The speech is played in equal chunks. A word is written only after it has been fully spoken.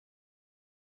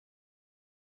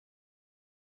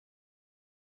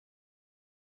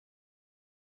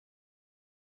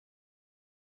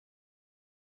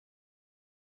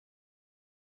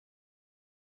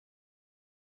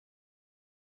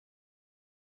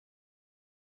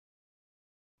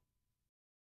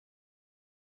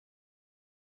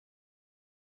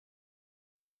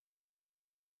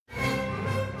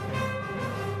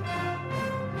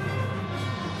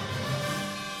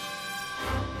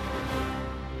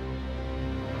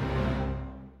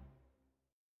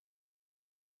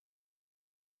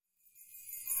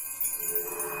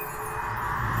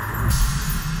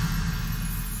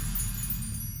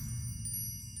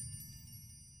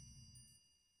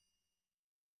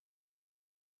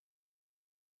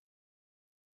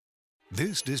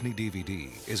This Disney DVD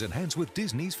is enhanced with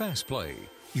Disney's Fast Play.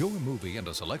 Your movie and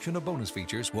a selection of bonus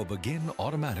features will begin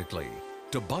automatically.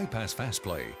 To bypass Fast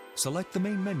Play, select the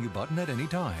main menu button at any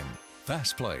time.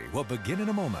 Fast Play will begin in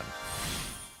a moment.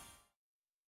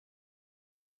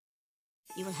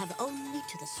 You will have only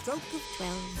to the stroke of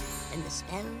 12, and the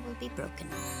spell will be broken,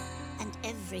 and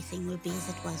everything will be as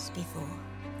it was before.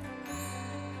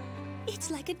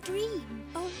 It's like a dream,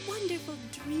 a wonderful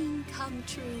dream come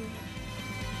true.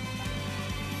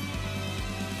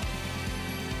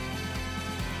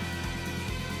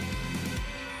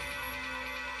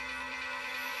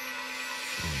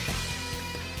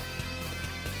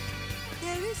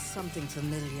 There is something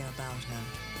familiar about her.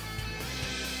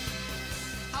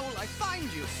 How will I find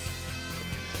you?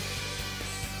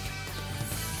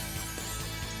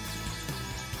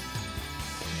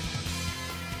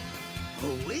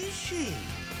 Who is she?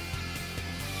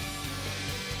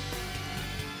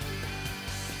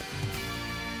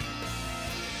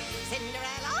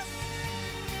 Cinderella?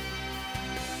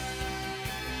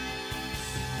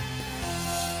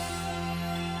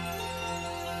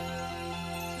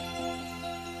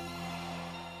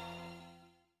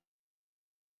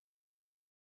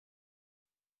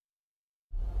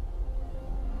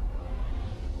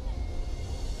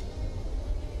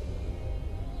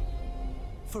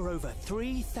 For over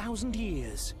 3,000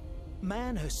 years,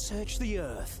 man has searched the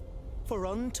earth for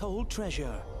untold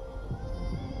treasure,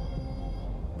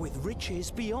 with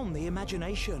riches beyond the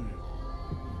imagination.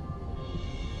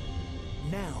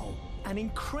 Now, an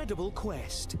incredible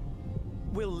quest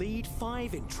will lead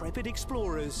 5 intrepid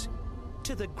explorers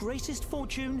to the greatest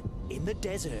fortune in the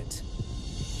desert.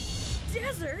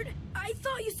 Desert? I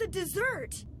thought you said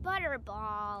dessert.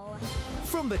 Butterball.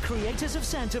 From the creators of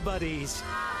Santa Buddies,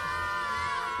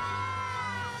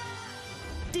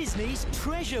 Disney's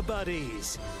Treasure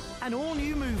Buddies, an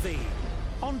all-new movie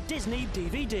on Disney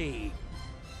DVD.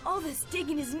 All this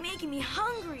digging is making me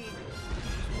hungry.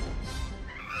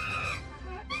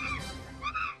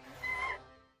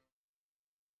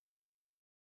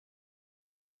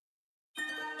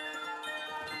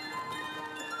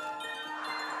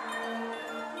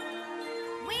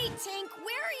 Wait, Tink,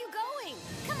 where are you going?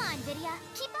 Come on, Vidya,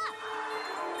 keep up.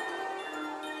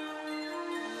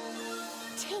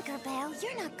 Tinkerbell,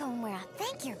 you're not going where I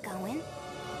think you're going.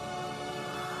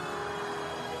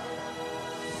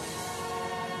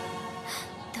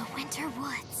 The Winter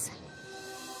Woods.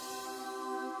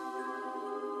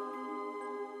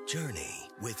 Journey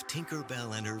with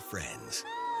Tinkerbell and her friends.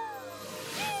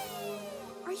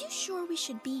 Are you sure we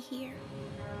should be here?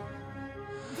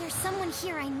 There's someone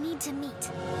here I need to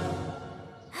meet.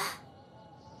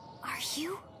 Are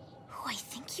you who I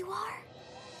think you are?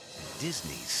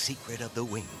 Disney's Secret of the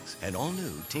Wings, an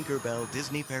all-new Tinkerbell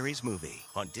Disney Fairies movie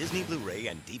on Disney Blu-ray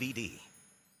and DVD.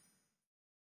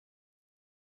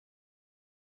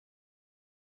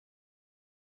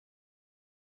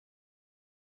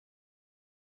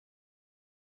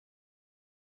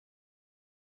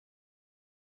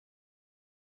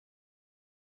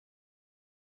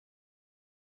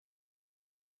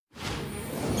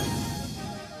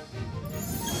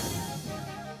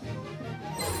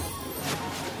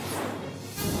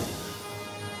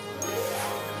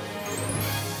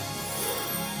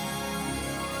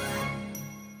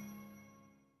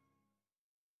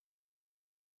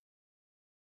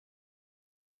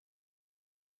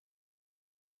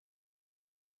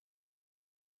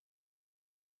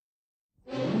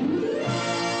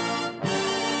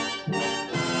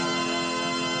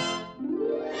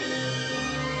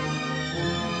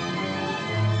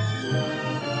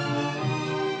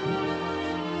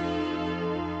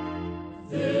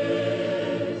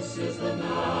 This is the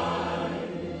night,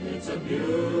 it's a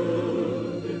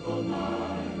beautiful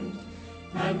night,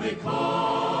 and we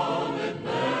call it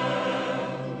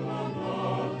Belle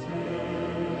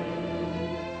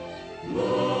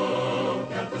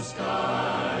Look at the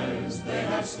skies, they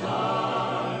have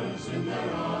stars in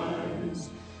their eyes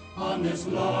on this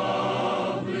long